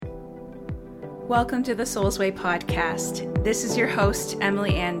Welcome to the Soul's Way podcast. This is your host,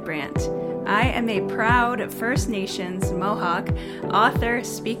 Emily Ann Brandt. I am a proud First Nations Mohawk author,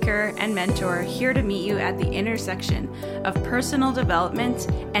 speaker, and mentor here to meet you at the intersection of personal development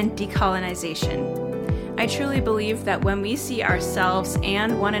and decolonization. I truly believe that when we see ourselves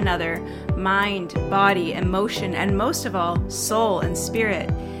and one another, mind, body, emotion, and most of all, soul and spirit,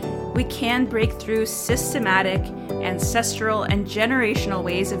 we can break through systematic, ancestral, and generational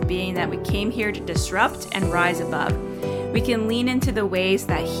ways of being that we came here to disrupt and rise above. We can lean into the ways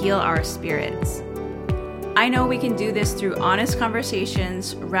that heal our spirits. I know we can do this through honest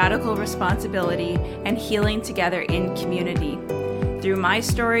conversations, radical responsibility, and healing together in community. Through my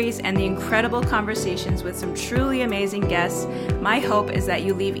stories and the incredible conversations with some truly amazing guests, my hope is that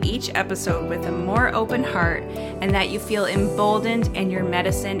you leave each episode with a more open heart and that you feel emboldened in your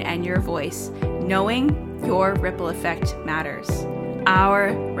medicine and your voice, knowing your ripple effect matters.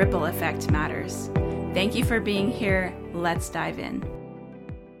 Our ripple effect matters. Thank you for being here. Let's dive in.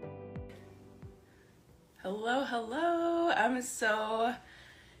 Hello. I'm so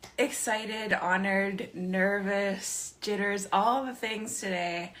excited, honored, nervous, jitters, all the things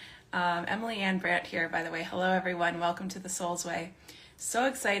today. Emily Ann Brandt here, by the way. Hello, everyone. Welcome to the Soul's Way. So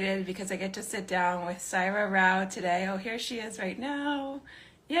excited because I get to sit down with Saira Rao today. Oh, here she is right now.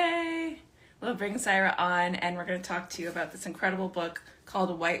 Yay! We'll bring Saira on, and we're going to talk to you about this incredible book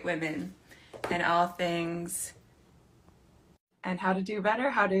called White Women and all things and how to do better,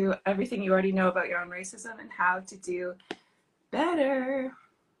 how to everything you already know about your own racism and how to do better.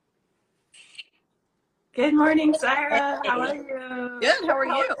 Good morning, Saira. How are you? Good. How are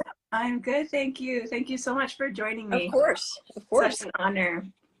you? I'm good, thank you. Thank you so much for joining me. Of course. Such an honor.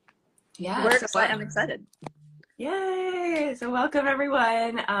 Yeah, I'm excited. Yay! So welcome,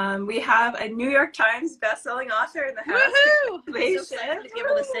 everyone. We have a New York Times bestselling author in the house. Woohoo! Congratulations. So excited to be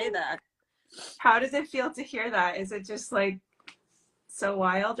able to say that. How does it feel to hear that? Is it just like so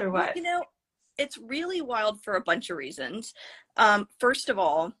wild or what? You know, it's really wild for a bunch of reasons. First of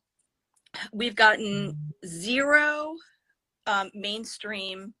all, we've gotten zero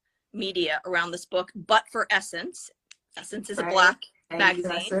mainstream media around this book, but for Essence. Essence is a Black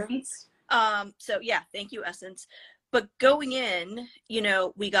magazine. So yeah, thank you, Essence. But going in, you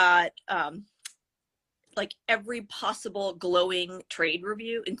know, we got like every possible glowing trade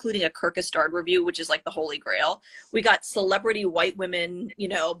review, including a Kierkegaard review, which is like the holy grail. We got celebrity white women, you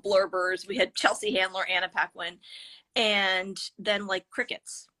know, blurbers. We had Chelsea Handler, Anna Paquin, and then like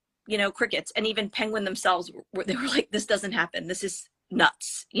crickets. And even Penguin themselves, they were like, this doesn't happen. This is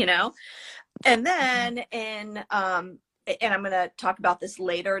nuts, you know? And then and I'm going to talk about this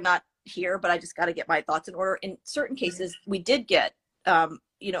later, not here, but I just got to get my thoughts in order. In certain cases, we did get,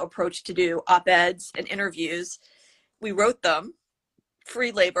 approached to do op-eds and interviews. We wrote them,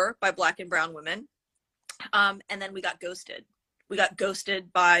 free labor by Black and brown women. And then we got ghosted. We got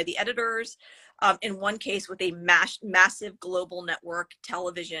ghosted by the editors. In one case with a massive global network,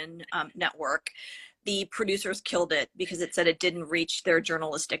 television network, the producers killed it because it said it didn't reach their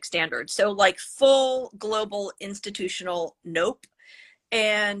journalistic standards. So like full global institutional nope.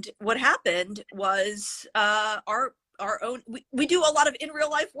 And what happened was our own, we do a lot of in real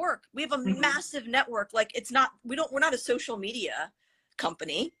life work. We have a massive network. Like we're not a social media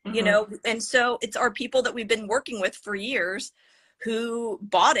company, you know? And so it's our people that we've been working with for years who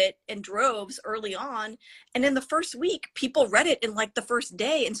bought it in droves early on. And in the first week, people read it in like the first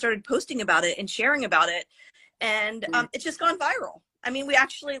day and started posting about it and sharing about it. And it's just gone viral. I mean, we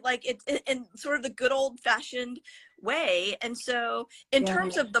actually like it in sort of the good old fashioned way. And so in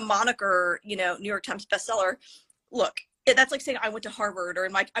terms of the moniker, you know, New York Times bestseller, look, that's like saying I went to Harvard or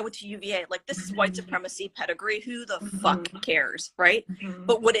I went to UVA. Like this is white supremacy pedigree. Who the fuck cares, right?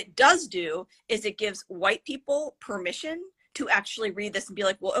 But what it does do is it gives white people permission to actually read this and be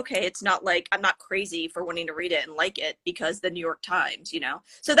like, well, okay, it's not like I'm not crazy for wanting to read it and like it because the New York Times, you know?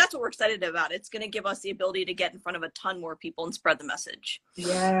 So that's what we're excited about. It's going to give us the ability to get in front of a ton more people and spread the message.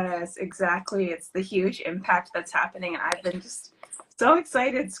 Yes, exactly. It's the huge impact that's happening. And I've been just so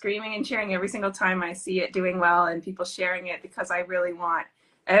excited, screaming and cheering every single time I see it doing well and people sharing it because I really want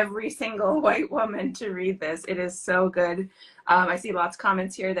every single white woman to read this. It is so good. I see lots of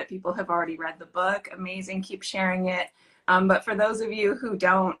comments here that people have already read the book. Amazing. Keep sharing it. But for those of you who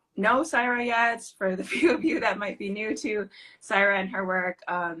don't know Saira yet, for the few of you that might be new to Saira and her work,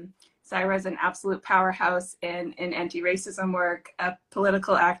 Saira is an absolute powerhouse in anti-racism work, a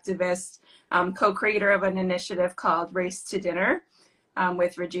political activist, co-creator of an initiative called Race to Dinner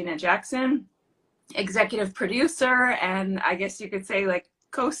with Regina Jackson, executive producer, and I guess you could say like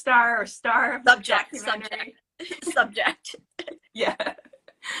co-star or star of subject. Yeah.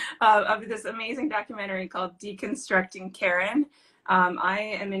 of this amazing documentary called Deconstructing Karen.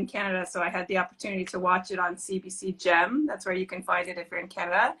 I am in Canada, so I had the opportunity to watch it on CBC Gem. That's where you can find it if you're in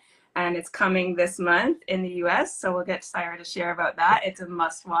Canada. And it's coming this month in the US, so we'll get Saira to share about that. It's a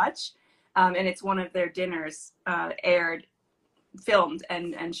must watch. And it's one of their dinners filmed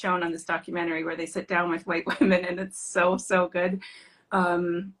and shown on this documentary where they sit down with white women, and it's so, so good.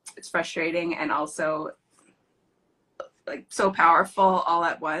 It's frustrating and also like so powerful all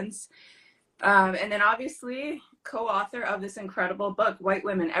at once. And then obviously co-author of this incredible book, White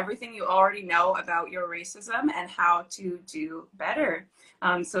Women, Everything You Already Know About Your Racism and How to Do Better.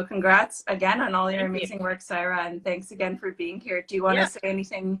 So congrats again on all your amazing work, Saira, and thanks again for being here. Do you want to say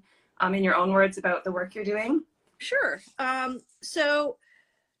anything in your own words about the work you're doing? Sure. So,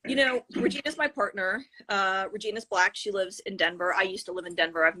 you know, Regina's my partner. Regina's Black. She lives in Denver. I used to live in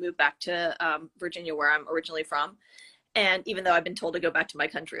Denver. I've moved back to Virginia, where I'm originally from. And even though I've been told to go back to my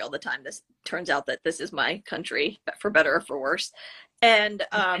country all the time, this turns out that this is my country, for better or for worse. And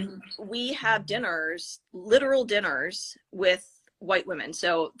we have dinners, literal dinners with white women.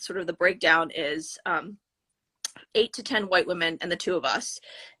 So sort of the breakdown is 8 to 10 white women and the two of us.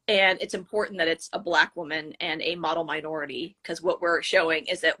 And it's important that it's a Black woman and a model minority, because what we're showing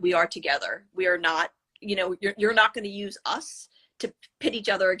is that we are together. We are not, you know, you're not going to use us to pit each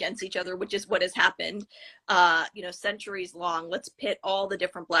other against each other, which is what has happened, you know, centuries long. Let's pit all the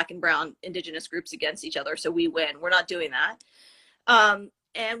different Black and brown indigenous groups against each other so we win. We're not doing that.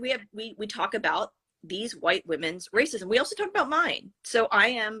 And we talk about these white women's racism. We also talk about mine. So I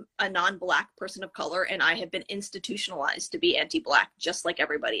am a non-Black person of color, and I have been institutionalized to be anti-Black, just like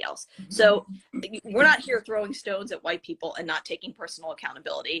everybody else. So we're not here throwing stones at white people and not taking personal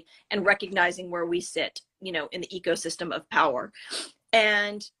accountability and recognizing where we sit, you know, in the ecosystem of power.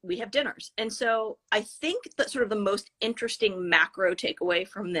 And we have dinners. And so I think that sort of the most interesting macro takeaway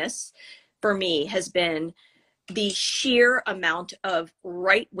from this for me has been the sheer amount of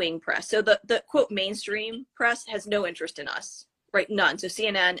right-wing press. So the quote mainstream press has no interest in us, right? None. So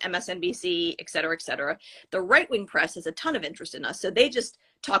CNN, MSNBC, et cetera, et cetera. The right-wing press has a ton of interest in us. So they just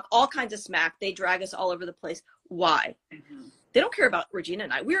talk all kinds of smack. They drag us all over the place. Why? They don't care about Regina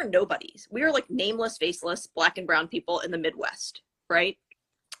and I. We are nobodies. We are like nameless, faceless, Black and brown people in the Midwest, right?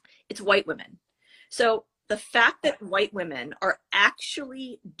 It's white women. So the fact that white women are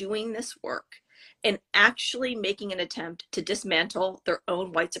actually doing this work and actually making an attempt to dismantle their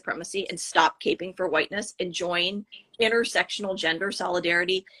own white supremacy and stop caping for whiteness and join intersectional gender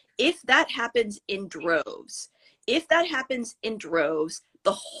solidarity, if that happens in droves,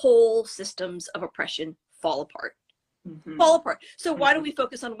 the whole systems of oppression fall apart. Fall apart. So why do we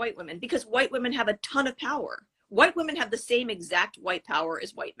focus on white women? Because white women have a ton of power. White women have the same exact white power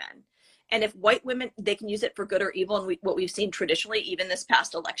as white men. And if white women, they can use it for good or evil. And what we've seen traditionally, even this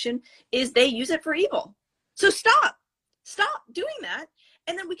past election, is they use it for evil. So stop doing that.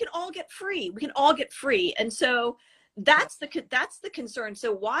 And then we can all get free. And so that's the concern.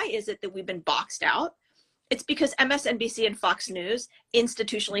 So why is it that we've been boxed out? It's because MSNBC and Fox News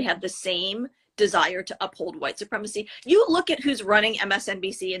institutionally have the same desire to uphold white supremacy. You look at who's running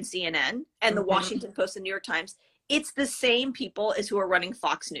MSNBC and CNN and the Washington Post and New York Times, it's the same people as who are running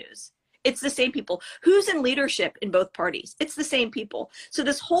Fox News. It's the same people. Who's in leadership in both parties? It's the same people. So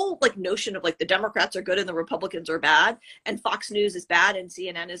this whole like notion of like the Democrats are good and the Republicans are bad and Fox News is bad and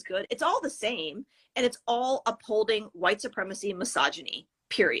CNN is good, it's all the same. And it's all upholding white supremacy and misogyny,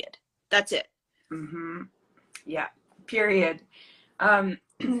 period. That's it. Yeah, period.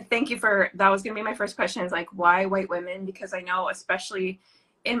 Thank you that was going to be my first question, is like, why white women? Because I know, especially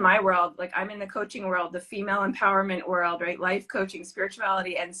in my world, like I'm in the coaching world, the female empowerment world, right? Life coaching,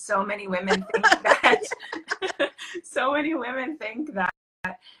 spirituality. And so many women think that,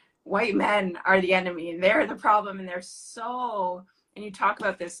 white men are the enemy and they're the problem. And and you talk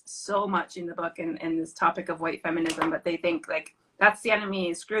about this so much in the book and this topic of white feminism, but they think like, that's the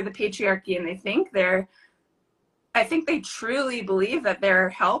enemy, screw the patriarchy. And I think they truly believe that they're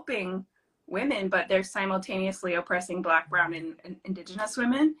helping women, but they're simultaneously oppressing Black, brown, and indigenous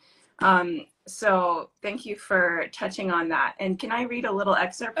women. So thank you for touching on that. And can I read a little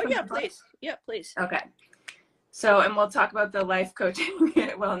excerpt from the book? Please. Yeah, please. Okay. So, and we'll talk about the life coaching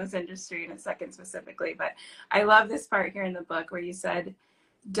wellness industry in a second specifically, but I love this part here in the book where you said,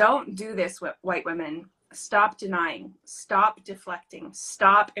 don't do this, white women. Stop denying, stop deflecting,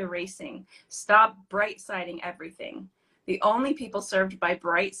 stop erasing, stop bright-siding everything. The only people served by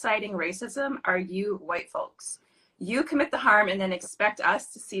bright-siding racism are you white folks. You commit the harm and then expect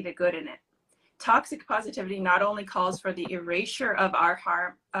us to see the good in it. toxic positivity not only calls for the erasure of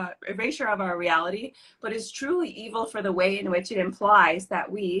our erasure of our reality, but is truly evil for the way in which it implies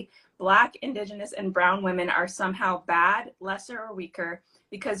that we, Black, Indigenous, and Brown women, are somehow bad, lesser, or weaker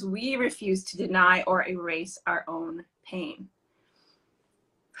because we refuse to deny or erase our own pain.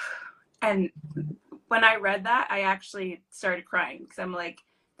 And when I read that, I actually started crying because I'm like,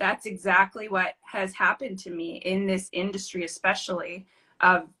 that's exactly what has happened to me in this industry, especially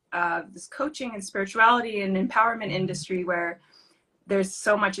of this coaching and spirituality and empowerment industry, where there's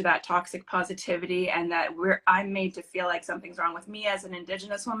so much of that toxic positivity, and that I'm made to feel like something's wrong with me as an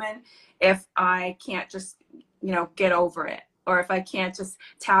Indigenous woman if I can't just, get over it, or if I can't just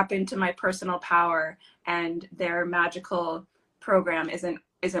tap into my personal power, and their magical program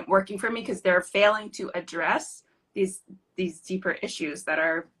isn't working for me because they're failing to address these deeper issues that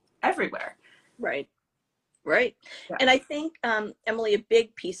are everywhere. Right. Yeah. And I think, Emily, a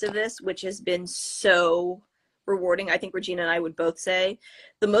big piece of this, which has been so rewarding, I think Regina and I would both say,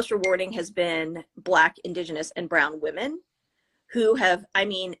 the most rewarding has been Black, Indigenous, and Brown women who have,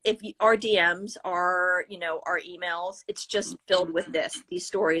 if our DMs are, our emails, it's just filled with these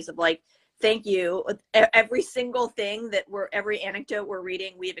stories of like, thank you. Every single thing every anecdote we're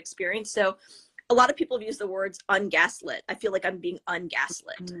reading, we have experienced. So a lot of people have used the words ungaslit. I feel like I'm being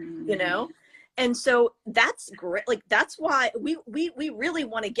ungaslit, And so that's great. Like, that's why we really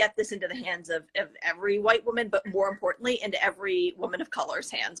want to get this into the hands of every white woman, but more importantly, into every woman of color's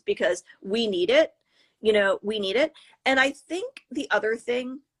hands, because we need it, we need it. And I think the other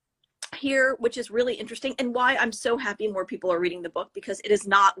thing here, which is really interesting, and why I'm so happy more people are reading the book, because it is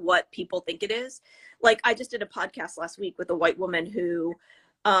not what people think it is. Like, I just did a podcast last week with a white woman who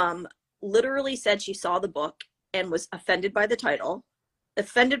literally said she saw the book and was offended by the title,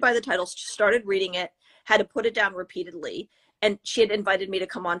 started reading it, had to put it down repeatedly. And she had invited me to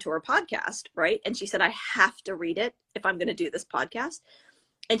come on to her podcast, right? And she said, I have to read it if I'm going to do this podcast.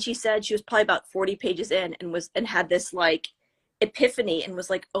 And she said she was probably about 40 pages in and had this like epiphany and was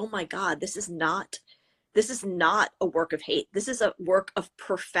like, oh my God, this is not a work of hate. This is a work of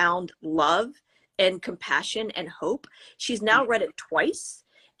profound love and compassion and hope. She's now read it twice.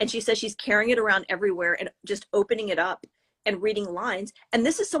 And she says she's carrying it around everywhere and just opening it up and reading lines. And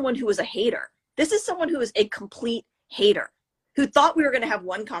this is someone who is a hater. This is someone who is a complete hater, who thought we were going to have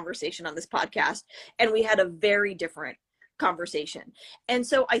one conversation on this podcast, and we had a very different conversation. And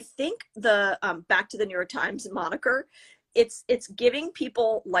so I think the back to the New York Times moniker, it's giving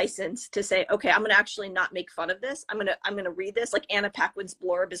people license to say, okay, I'm going to actually not make fun of this. I'm going to read this. Like Anna Paquin's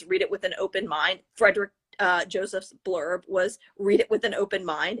blurb is read it with an open mind. Frederick Joseph's blurb was read it with an open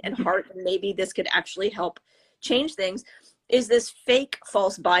mind and heart. And maybe this could actually help change things. Is this fake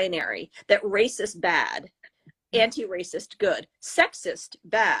false binary that racist bad, anti-racist good, sexist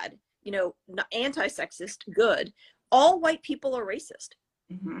bad, anti-sexist good. All white people are racist.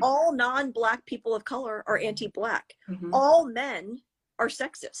 Mm-hmm. All non-Black people of color are anti-Black. Mm-hmm. All men are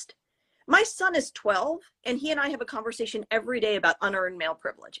sexist. My son is 12, and he and I have a conversation every day about unearned male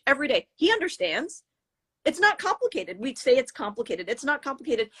privilege. Every day. He understands. It's not complicated. We'd say it's complicated. It's not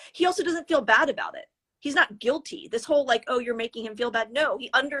complicated. He also doesn't feel bad about it. He's not guilty. This whole like, oh, you're making him feel bad. No, he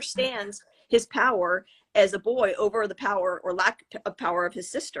understands his power as a boy over the power or lack of power of his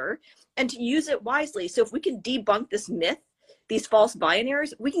sister, and to use it wisely. So if we can debunk this myth, these false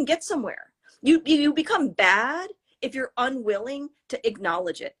binaries, we can get somewhere. You become bad if you're unwilling to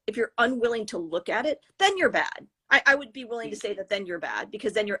acknowledge it. If you're unwilling to look at it, then you're bad. I would be willing to say that then you're bad,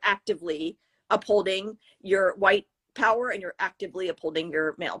 because then you're actively upholding your white power and you're actively upholding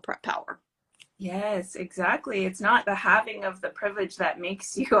your male power. Yes, exactly. It's not the having of the privilege that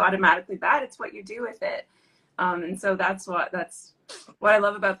makes you automatically bad. It's what you do with it. And so that's what I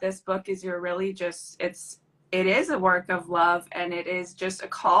love about this book is you're really just, it is a work of love, and it is just a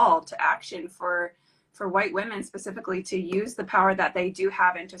call to action for white women specifically to use the power that they do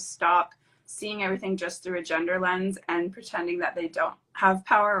have and to stop seeing everything just through a gender lens and pretending that they don't have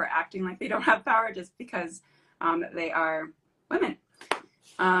power or acting like they don't have power just because they are women.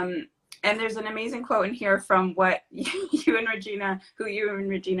 And there's an amazing quote in here from what you and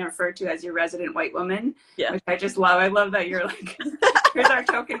Regina refer to as your resident white woman, which I just love. I love that you're like, here's our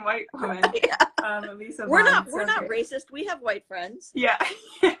token white woman. Yeah. Lisa we're Bond, not racist. We have white friends. Yeah,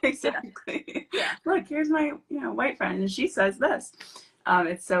 exactly. Yeah. Look, here's my white friend, and she says this.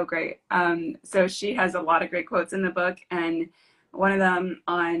 It's so great. So she has a lot of great quotes in the book, and one of them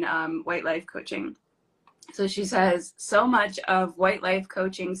on white life coaching. So she says, so much of white life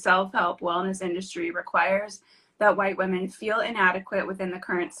coaching, self-help, wellness industry requires that white women feel inadequate within the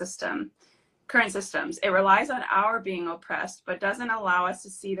current system. current systems. It relies on our being oppressed, but doesn't allow us to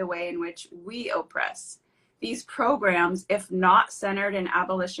see the way in which we oppress. These programs, if not centered in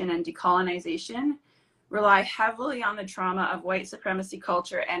abolition and decolonization, rely heavily on the trauma of white supremacy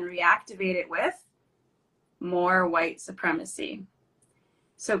culture and reactivate it with more white supremacy.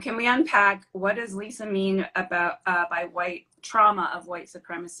 So can we unpack, what does Lisa mean about by white trauma of white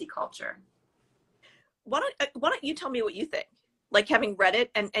supremacy culture? Why don't you tell me what you think? Like, having read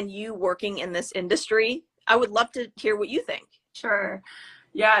it and you working in this industry, I would love to hear what you think. Sure.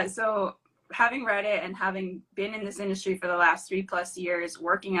 Yeah. So having read it and having been in this industry for the last 3+ years,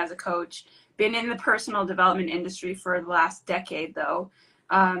 working as a coach, been in the personal development industry for the last decade though,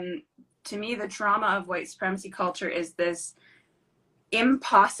 to me, the trauma of white supremacy culture is this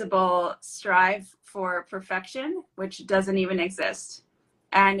impossible strive for perfection, which doesn't even exist.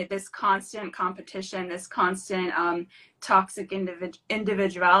 And this constant competition, this constant toxic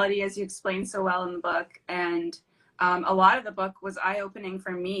individuality, as you explained so well in the book. And a lot of the book was eye-opening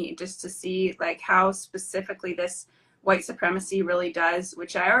for me, just to see like how specifically this white supremacy really does,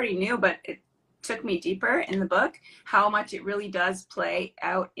 which I already knew, but it took me deeper in the book, how much it really does play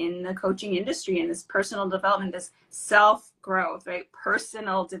out in the coaching industry, in this personal development, this self-growth, right?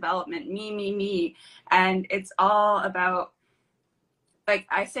 Personal development, me. And it's all about, like,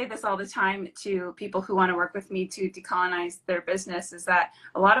 I say this all the time to people who want to work with me to decolonize their business, is that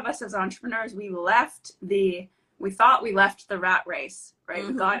a lot of us as entrepreneurs, we thought we left the rat race, right?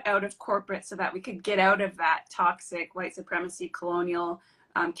 Mm-hmm. We got out of corporate so that we could get out of that toxic white supremacy, colonial,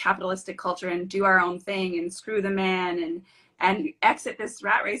 capitalistic culture and do our own thing and screw the man and exit this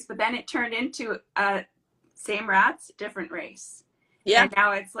rat race. But then it turned into same rats, different race. Yeah. And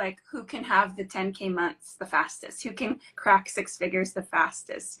now it's like, who can have the 10K months the fastest? Who can crack 6 figures the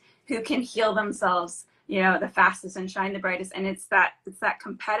fastest? Who can heal themselves, the fastest and shine the brightest? And it's that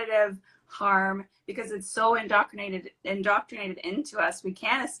competitive harm, because it's so indoctrinated into us. We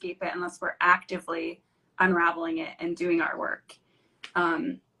can't escape it unless we're actively unraveling it and doing our work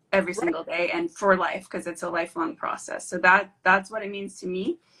every single day and for life, because it's a lifelong process. So that's what it means to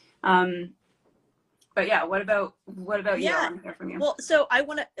me. But yeah, what about you? I want to hear from you. Well, so I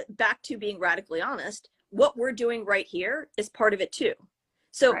want to, back to being radically honest, what we're doing right here is part of it too.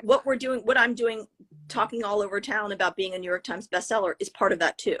 So right. What I'm doing, talking all over town about being a New York Times bestseller, is part of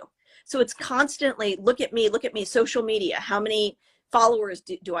that too. So it's constantly, look at me, social media. How many followers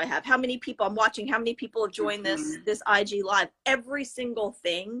do I have? How many people I'm watching? How many people have joined this IG live? Every single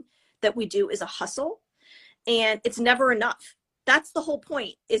thing that we do is a hustle, and it's never enough. That's the whole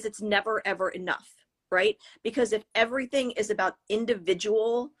point, is it's never, ever enough, right? Because if everything is about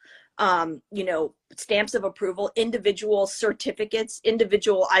individual, stamps of approval, individual certificates,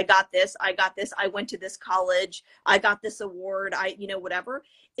 individual, I got this, I went to this college, I got this award, whatever,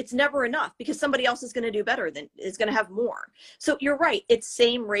 it's never enough, because somebody else is going to do better, is going to have more. So you're right. It's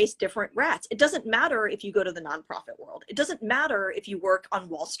same race, different rats. It doesn't matter if you go to the nonprofit world. It doesn't matter if you work on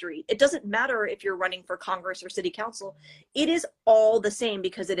Wall Street. It doesn't matter if you're running for Congress or city council. It is all the same,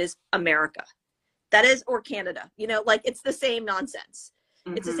 because it is America. That is, or Canada, it's the same nonsense.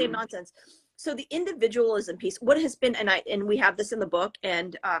 Mm-hmm. It's the same nonsense. So the individualism piece, what has been, and we have this in the book,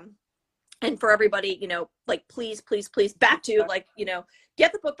 and for everybody, please, back to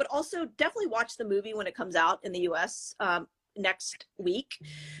get the book, but also definitely watch the movie when it comes out in the US next week.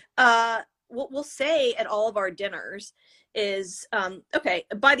 What we'll say at all of our dinners is, okay,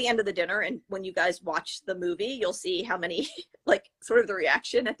 by the end of the dinner, and when you guys watch the movie, you'll see how many, sort of the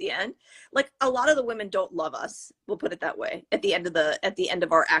reaction at the end. A lot of the women don't love us, we'll put it that way, at the end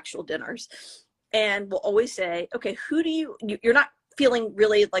of our actual dinners. And we'll always say, okay, you're not feeling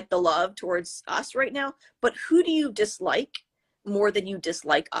really the love towards us right now, but who do you dislike more than you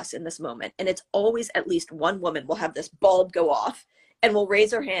dislike us in this moment? And it's always at least one woman will have this bulb go off and will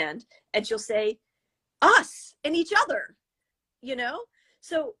raise her hand, and she'll say, us and each other,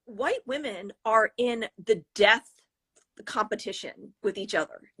 So white women are in the death competition with each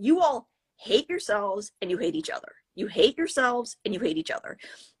other. You all hate yourselves and you hate each other. You hate yourselves and you hate each other.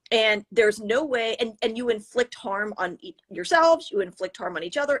 And there's no way, and you inflict harm on yourselves, you inflict harm on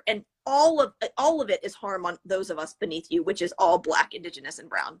each other, and all of it is harm on those of us beneath you, which is all Black, Indigenous, and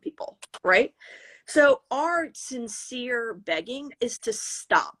brown people, right? So our sincere begging is to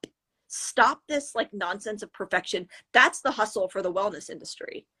stop this nonsense of perfection. That's the hustle for the wellness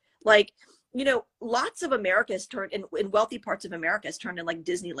industry. Lots of America has turned, in wealthy parts of America, has turned in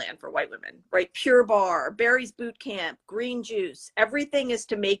Disneyland for white women, right? Pure Barre, Barry's Boot Camp, green juice, everything is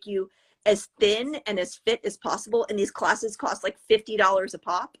to make you as thin and as fit as possible. And these classes cost $50 a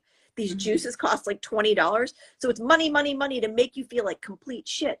pop. These juices cost like $20. So it's money, money, money to make you feel like complete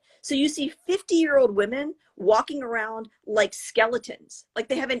shit. So you see 50-year-old women walking around like skeletons, like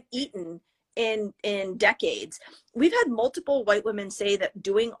they haven't eaten in decades. We've had multiple white women say that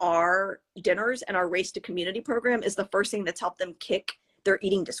doing our dinners and our Race to Community program is the first thing that's helped them kick their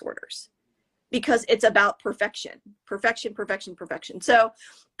eating disorders, because it's about perfection, perfection, perfection, perfection. So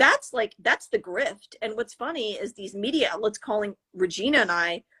that's the grift. And what's funny is these media outlets calling Regina and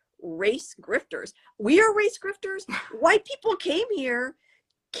I race grifters. We are race grifters. White people came here,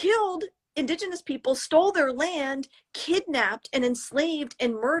 killed indigenous people, stole their land, kidnapped and enslaved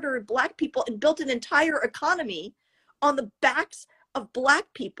and murdered Black people, and built an entire economy on the backs of Black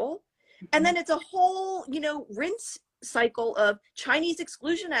people. And then it's a whole, rinse cycle of Chinese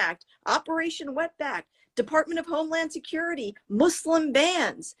Exclusion Act, Operation Wetback, Department of Homeland Security, Muslim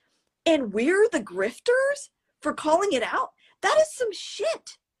bans. And we're the grifters for calling it out? That is some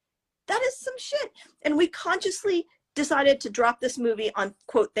shit. That is some shit. And we consciously decided to drop this movie on,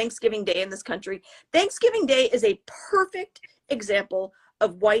 quote, Thanksgiving Day in this country. Thanksgiving Day is a perfect example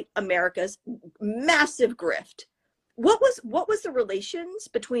of white America's massive grift. What was the relations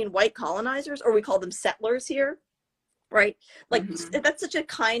between white colonizers, or we call them settlers here, right? Like that's such a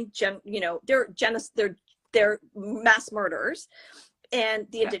kind, they're mass murderers, and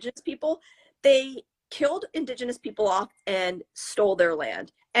the indigenous people, they killed indigenous people off and stole their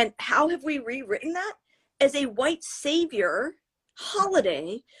land. And how have we rewritten that? As a white savior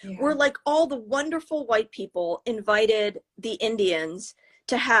holiday, where like all the wonderful white people invited the Indians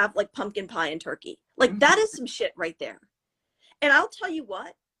to have like pumpkin pie and turkey. Like that is some shit right there. And I'll tell you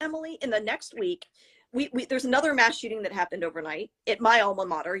what, Emily, in the next week, there's another mass shooting that happened overnight at my alma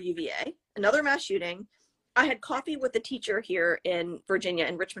mater, UVA, another mass shooting. I had coffee with a teacher here in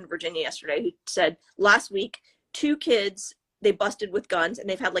Richmond, Virginia yesterday, who said last week, 2 kids they busted with guns, and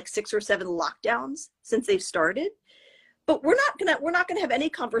they've had like 6 or 7 lockdowns since they've started. But we're not gonna have any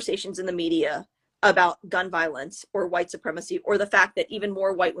conversations in the media about gun violence or white supremacy, or the fact that even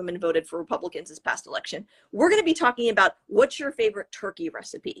more white women voted for Republicans this past election. We're going to be talking about what's your favorite turkey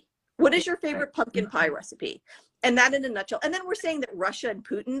recipe? What is your favorite pumpkin pie recipe? And that in a nutshell. And then we're saying that Russia and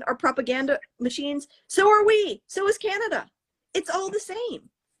Putin are propaganda machines. So are we. So is Canada. It's all the same.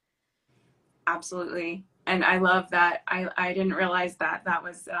 Absolutely. And I love that. I didn't realize that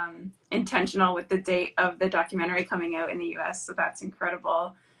was intentional with the date of the documentary coming out in the US. So that's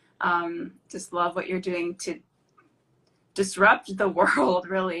incredible. Just love what you're doing to disrupt the world,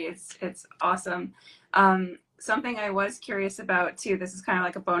 really. It's awesome. Something I was curious about too, this is kind of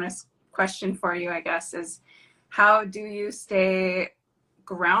like a bonus question for you, I guess, is how do you stay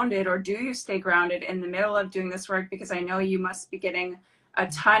grounded, or do you stay grounded in the middle of doing this work? Because I know you must be getting a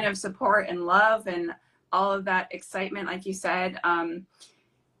ton of support and love and all of that excitement, like you said,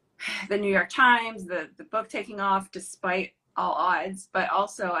 the New York Times, the book taking off despite all odds, but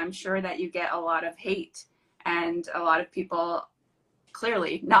also I'm sure that you get a lot of hate and a lot of people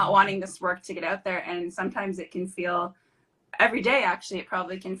clearly not wanting this work to get out there. And sometimes it can feel, every day actually, it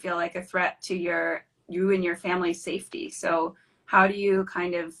probably can feel like a threat to you and your family's safety. So how do you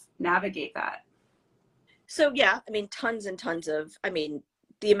kind of navigate that? So yeah, I mean, tons and tons of,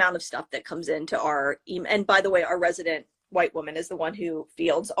 the amount of stuff that comes into our email. And by the way, our resident white woman is the one who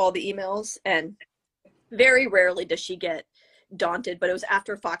fields all the emails, and very rarely does she get daunted. But it was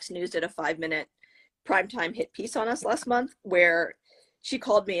after Fox News did a 5-minute primetime hit piece on us last month, where she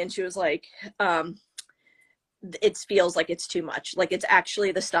called me and she was like, it feels like it's too much. Like, it's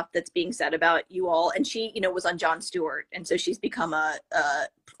actually the stuff that's being said about you all. And she, was on Jon Stewart. And so she's become a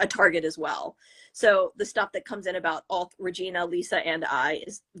target as well. So the stuff that comes in about all Regina, Lisa, and I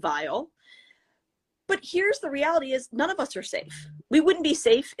is vile. But here's the reality is none of us are safe. We wouldn't be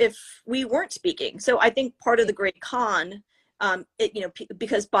safe if we weren't speaking. So I think part of the great con,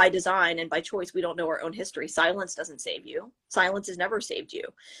 because by design and by choice, we don't know our own history. Silence doesn't save you. Silence has never saved you.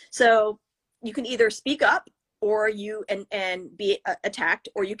 So you can either speak up, or you and be attacked,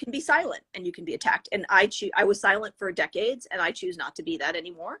 or you can be silent and you can be attacked. And I was silent for decades, and I choose not to be that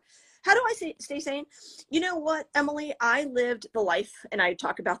anymore. How do I stay sane? You know what, Emily, I lived the life, and I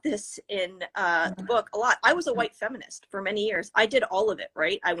talk about this in the book a lot. I was a white feminist for many years. I did all of it,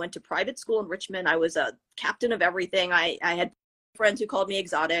 right? I went to private school in Richmond. I was a captain of everything. I had friends who called me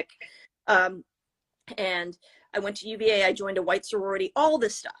exotic. And I went to UVA. I joined a white sorority, all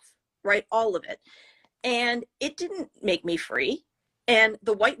this stuff, right? All of it. And it didn't make me free. And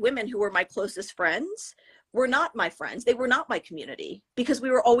the white women who were my closest friends were not my friends. They were not my community because we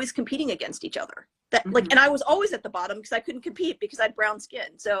were always competing against each other. That like, and I was always at the bottom because I couldn't compete because I had brown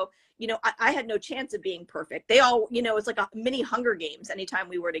skin. So, you know, I had no chance of being perfect. They all, you know, it's like a mini Hunger Games anytime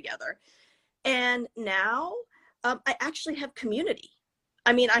we were together. And now I actually have community.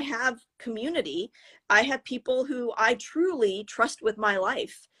 I mean, I have community. I have people who I truly trust with my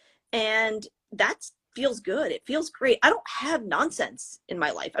life. And that feels good. It feels great. I don't have nonsense in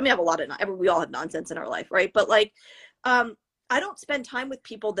my life. I mean, I have a lot of, we all have nonsense in our life, right? But like, I don't spend time with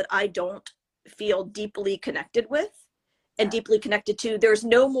people that I don't feel deeply connected with and deeply connected to. There's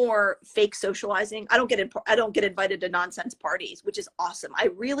no more fake socializing. I don't get invited to nonsense parties, which is awesome. I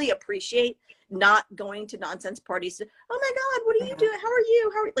really appreciate not going to nonsense parties. Oh my God, what are you doing? How are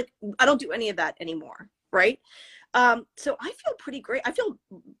you? How are you? Like, I don't do any of that anymore. Right. So I feel pretty great. I feel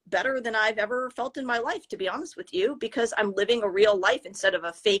better than I've ever felt in my life, to be honest with you, because I'm living a real life instead of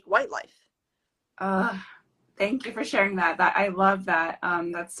a fake white life. Thank you for sharing that. I love that.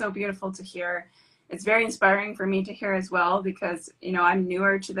 That's so beautiful to hear. It's very inspiring for me to hear as well, because, you know, I'm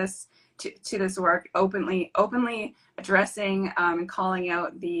newer to this, to this work, openly addressing and calling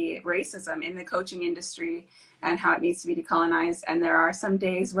out the racism in the coaching industry and how it needs to be decolonized. And there are some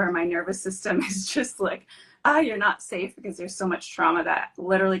days where my nervous system is just like, you're not safe, because there's so much trauma that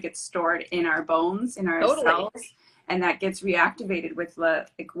literally gets stored in our bones, in our cells, and that gets reactivated with like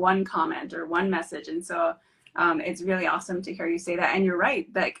one comment or one message. And so it's really awesome to hear you say that. And you're right,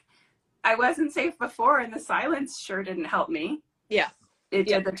 like, I wasn't safe before, and the silence sure didn't help me. Yeah. It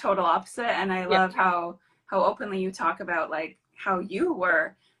did the total opposite. And I love how openly you talk about like how you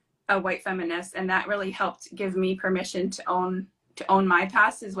were a white feminist, and that really helped give me permission to own my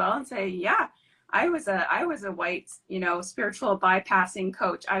past as well, and say, yeah, I was a white, you know, spiritual bypassing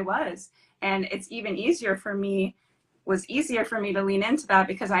coach. I was. And it's even easier for me to lean into that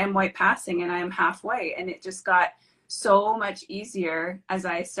because I am white passing and I am half white. And it just got so much easier as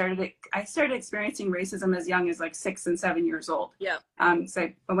I started experiencing racism as young as like 6 and 7 years old. Yeah. So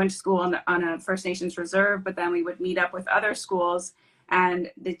I went to school on a First Nations reserve, but then we would meet up with other schools, and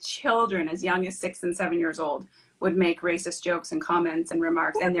the children as young as 6 and 7 years old would make racist jokes and comments and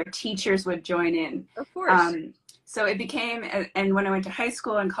remarks, and their teachers would join in. Of course. So it became, and when I went to high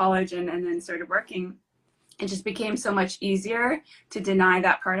school and college and then started working, it just became so much easier to deny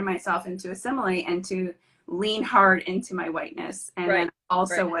that part of myself and to assimilate and to lean hard into my whiteness. And then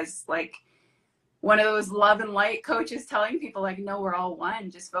also was like one of those love and light coaches telling people like, no, we're all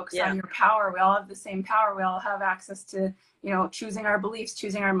one. Just focus on your power. We all have the same power. We all have access to, you know, choosing our beliefs,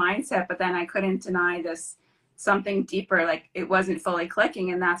 choosing our mindset. But then I couldn't deny this something deeper, like it wasn't fully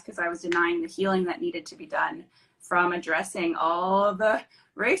clicking. And that's because I was denying the healing that needed to be done from addressing all the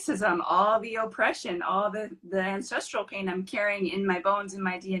racism, all the oppression, all the ancestral pain I'm carrying in my bones, in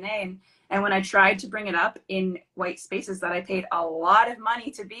my DNA. And when I tried to bring it up in white spaces that I paid a lot of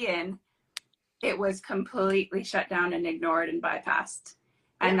money to be in, it was completely shut down and ignored and bypassed.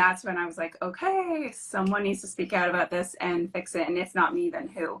 And that's when I was like, okay, someone needs to speak out about this and fix it. And if not me, then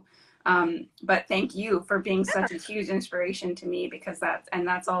who? But thank you for being such a huge inspiration to me, because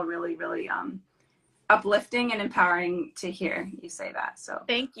that's all really, really uplifting and empowering to hear you say that. So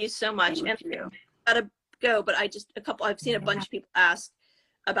thank you so much. Thank you. I gotta go, but I've seen a bunch of people ask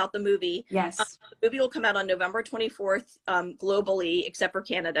about the movie. Yes. The movie will come out on November 24th, globally, except for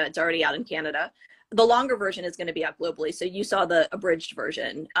Canada. It's already out in Canada. The longer version is going to be out globally. So you saw the abridged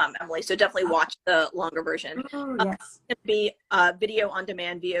version, Emily. So definitely watch the longer version. Oh, yes. It's going to be video on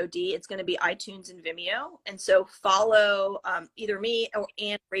demand, VOD. It's going to be iTunes and Vimeo. And so follow either me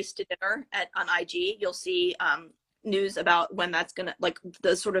and Race to Dinner on IG. You'll see news about when that's going to, like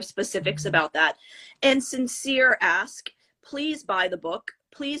the sort of specifics about that. And sincere ask, please buy the book.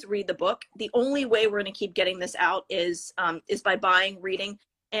 Please read the book. The only way we're going to keep getting this out is by buying, reading.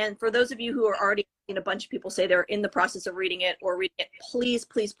 And for those of you who are already, a bunch of people say they're in the process of reading it or reading it, please,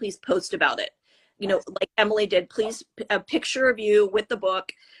 please, please post about it. You know, like Emily did, please, a picture of you with the book,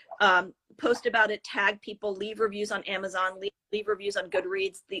 post about it, tag people, leave reviews on Amazon, leave reviews on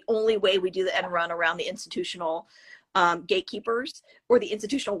Goodreads. The only way we do the end run around the institutional gatekeepers, or the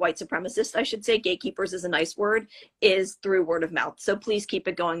institutional white supremacists, I should say, gatekeepers is a nice word, is through word of mouth. So please keep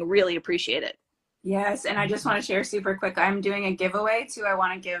it going. Really appreciate it. Yes, and I just want to share super quick. I'm doing a giveaway too. I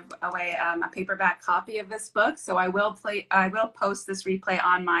want to give away a paperback copy of this book. So I will post this replay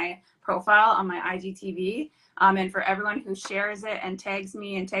on my profile on my IGTV. And for everyone who shares it and tags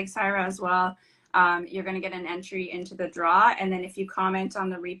me and tags Saira as well, you're going to get an entry into the draw. And then if you comment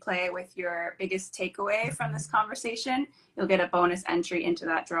on the replay with your biggest takeaway from this conversation, you'll get a bonus entry into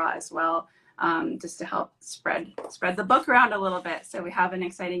that draw as well, just to help spread the book around a little bit. So we have an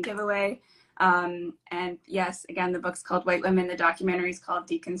exciting giveaway. And yes, again, the book's called White Women. The documentary is called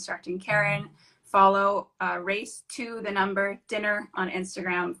Deconstructing Karen. Follow Race to the Number Dinner on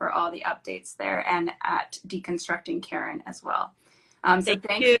Instagram for all the updates there, and at Deconstructing Karen as well. So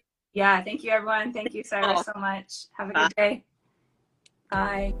thank you. Yeah, thank you, everyone. Thank you, Saira, so much. Have a good day.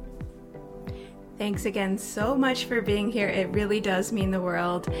 Bye. Thanks again so much for being here. It really does mean the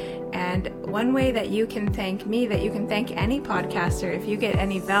world. And one way that you can thank me, that you can thank any podcaster, if you get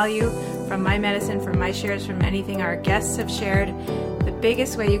any value from my medicine, from my shares, from anything our guests have shared, the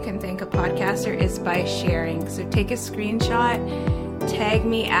biggest way you can thank a podcaster is by sharing. So take a screenshot, tag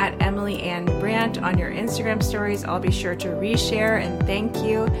me at Emily Ann Brandt on your Instagram stories. I'll be sure to reshare and thank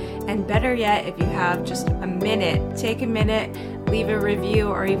you. And better yet, if you have just a minute, take a minute, leave a review,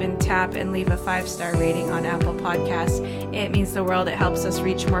 or even tap and leave a 5-star rating on Apple Podcasts. It means the world. It helps us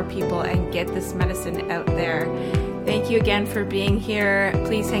reach more people and get this medicine out there. Thank you again for being here.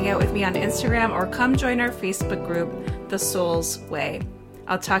 Please hang out with me on Instagram or come join our Facebook group, The Soul's Way.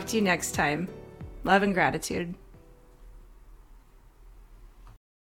 I'll talk to you next time. Love and gratitude.